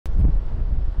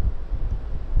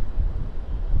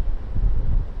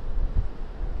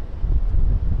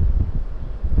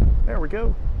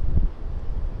go.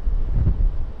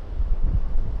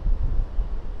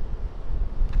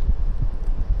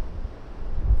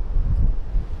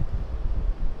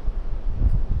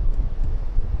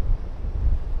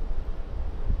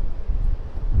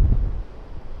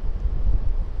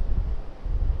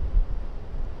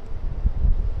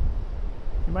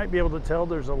 You might be able to tell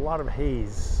there's a lot of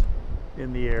haze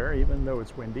in the air, even though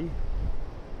it's windy.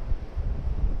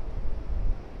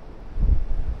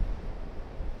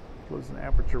 Close an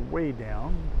aperture way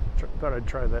down. Thought I'd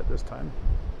try that this time.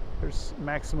 There's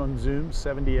maximum zoom,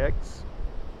 70x.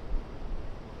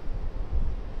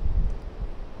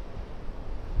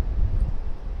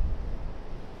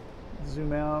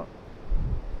 Zoom out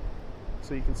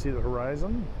so you can see the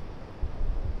horizon.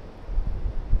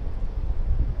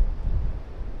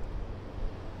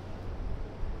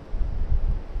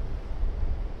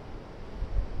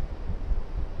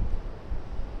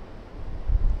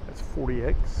 That's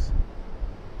 40x.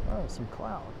 Oh, some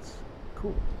clouds.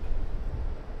 Cool.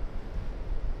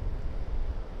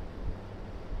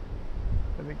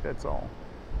 I think that's all.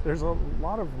 There's a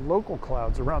lot of local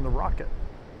clouds around the rocket,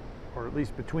 or at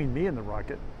least between me and the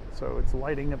rocket, so it's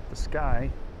lighting up the sky.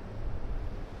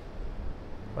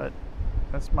 But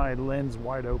that's my lens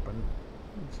wide open.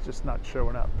 It's just not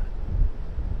showing up.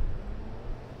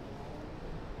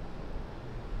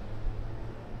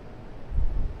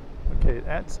 Okay,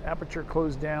 that's aperture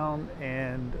closed down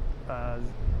and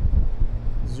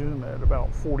zoom at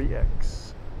about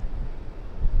 40x.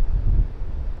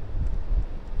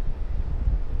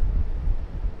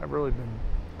 I've really been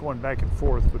going back and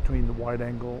forth between the wide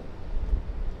angle,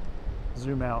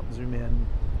 zoom out, zoom in,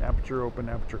 aperture open,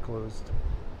 aperture closed.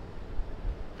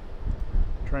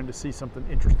 Trying to see something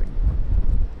interesting.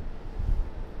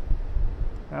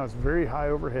 Now it's very high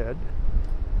overhead.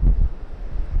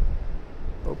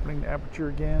 Opening the aperture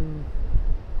again,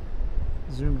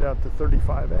 zoomed out to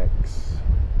 35x.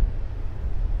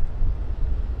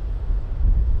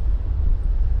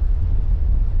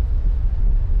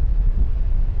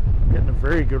 Getting a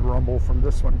very good rumble from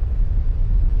this one.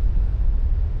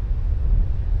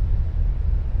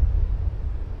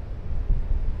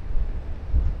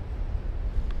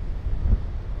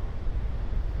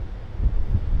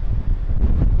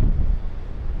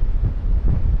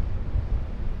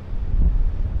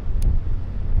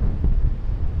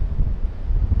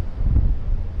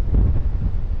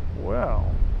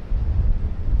 Well,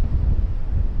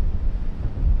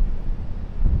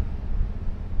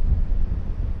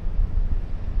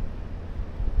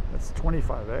 that's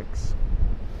 25x.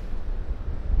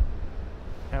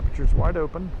 Aperture's wide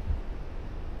open.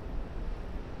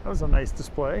 That was a nice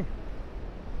display.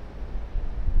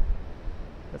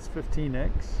 That's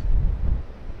 15x.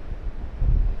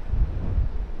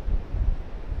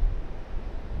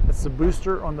 That's the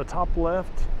booster on the top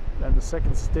left and the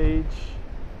second stage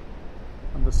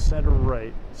on the center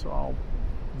right. So I'll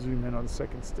zoom in on the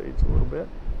second stage a little bit.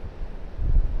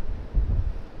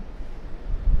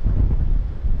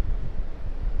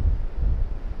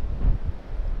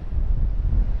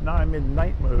 Now I'm in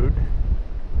night mode.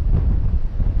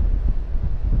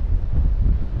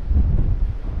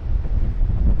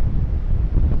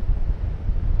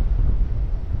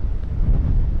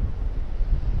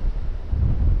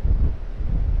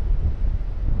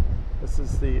 This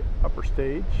is the upper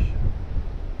stage.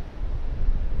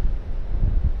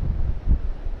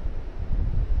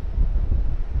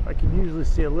 I can usually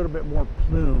see a little bit more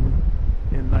plume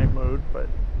in night mode, but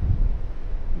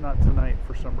not tonight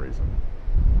for some reason.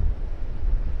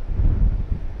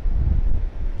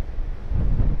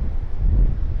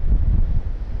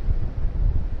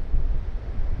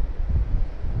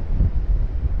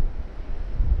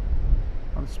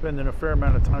 I'm spending a fair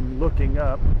amount of time looking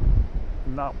up,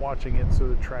 not watching it, so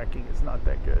the tracking is not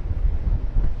that good.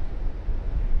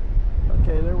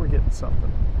 Okay, there we're getting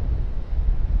something.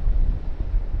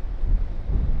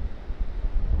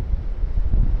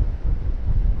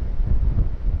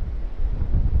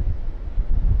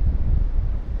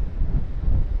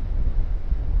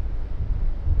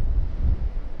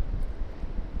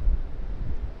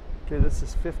 Okay, this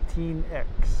is 15x.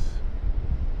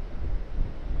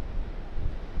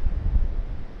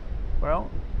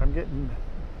 Well, I'm getting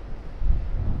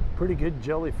pretty good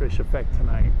jellyfish effect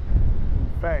tonight.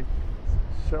 In fact,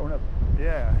 it's showing up,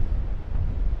 yeah.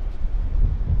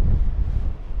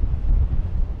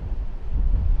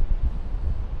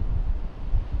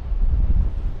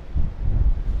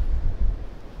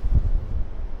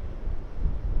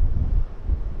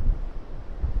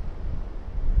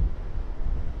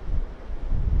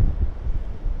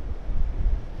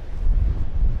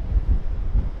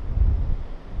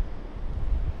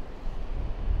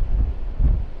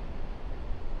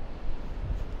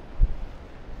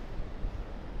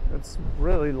 it's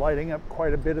really lighting up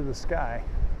quite a bit of the sky.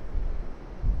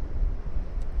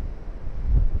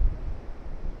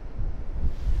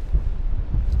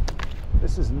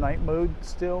 This is night mode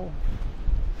still,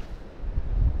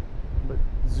 but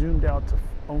zoomed out to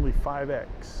only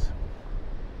 5x.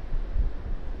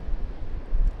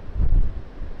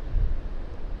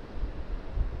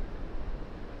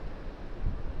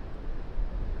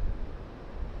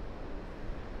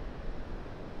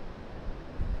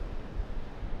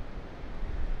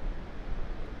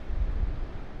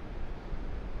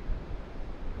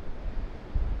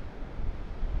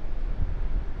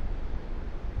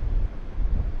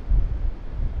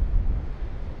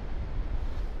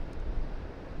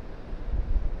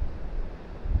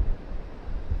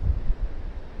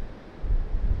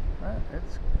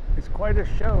 It's quite a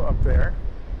show up there.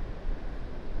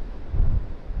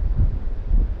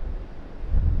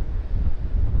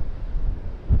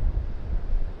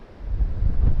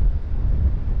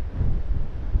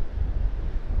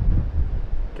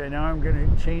 Okay, now I'm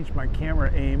going to change my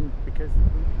camera aim because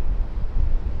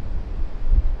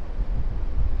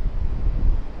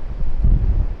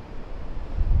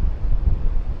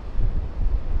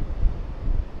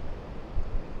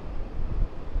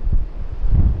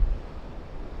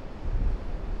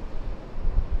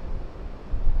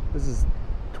this is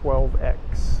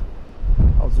 12x.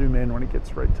 I'll zoom in when it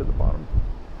gets right to the bottom.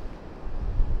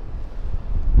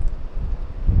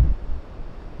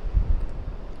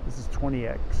 This is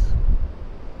 20x.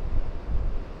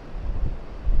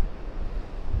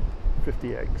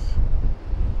 50x.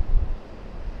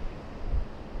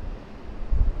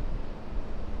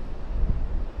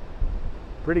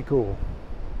 Pretty cool.